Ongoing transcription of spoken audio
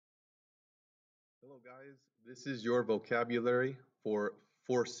Hello, guys. This is your vocabulary for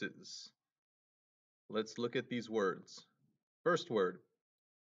forces. Let's look at these words. First word,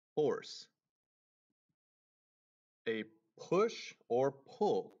 force. A push or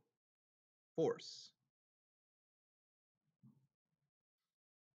pull. Force.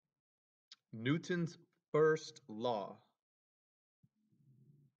 Newton's first law.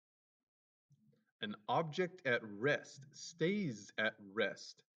 An object at rest stays at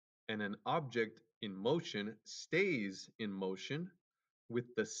rest, and an object in motion stays in motion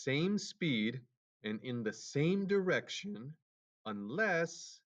with the same speed and in the same direction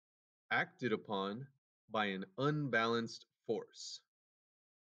unless acted upon by an unbalanced force.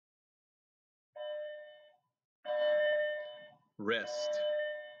 Rest.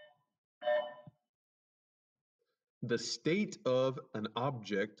 The state of an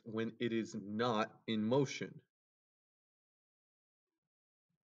object when it is not in motion.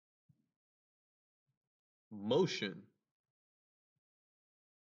 Motion.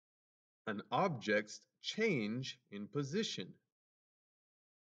 An object's change in position.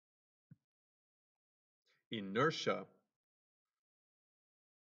 Inertia.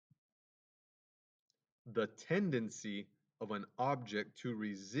 The tendency of an object to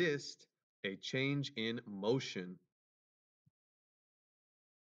resist a change in motion.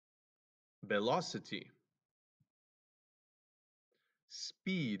 Velocity.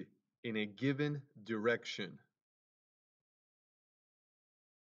 Speed in a given direction.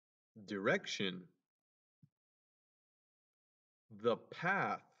 Direction. The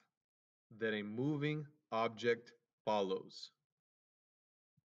path that a moving object follows.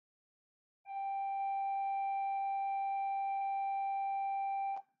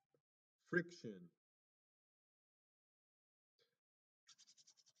 Friction.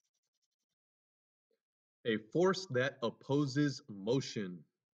 A force that opposes motion.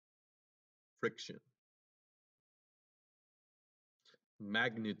 Friction.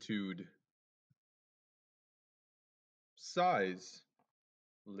 Magnitude. Size.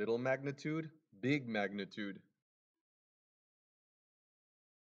 Little magnitude, big magnitude.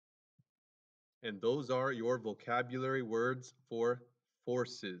 And those are your vocabulary words for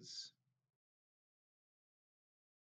forces.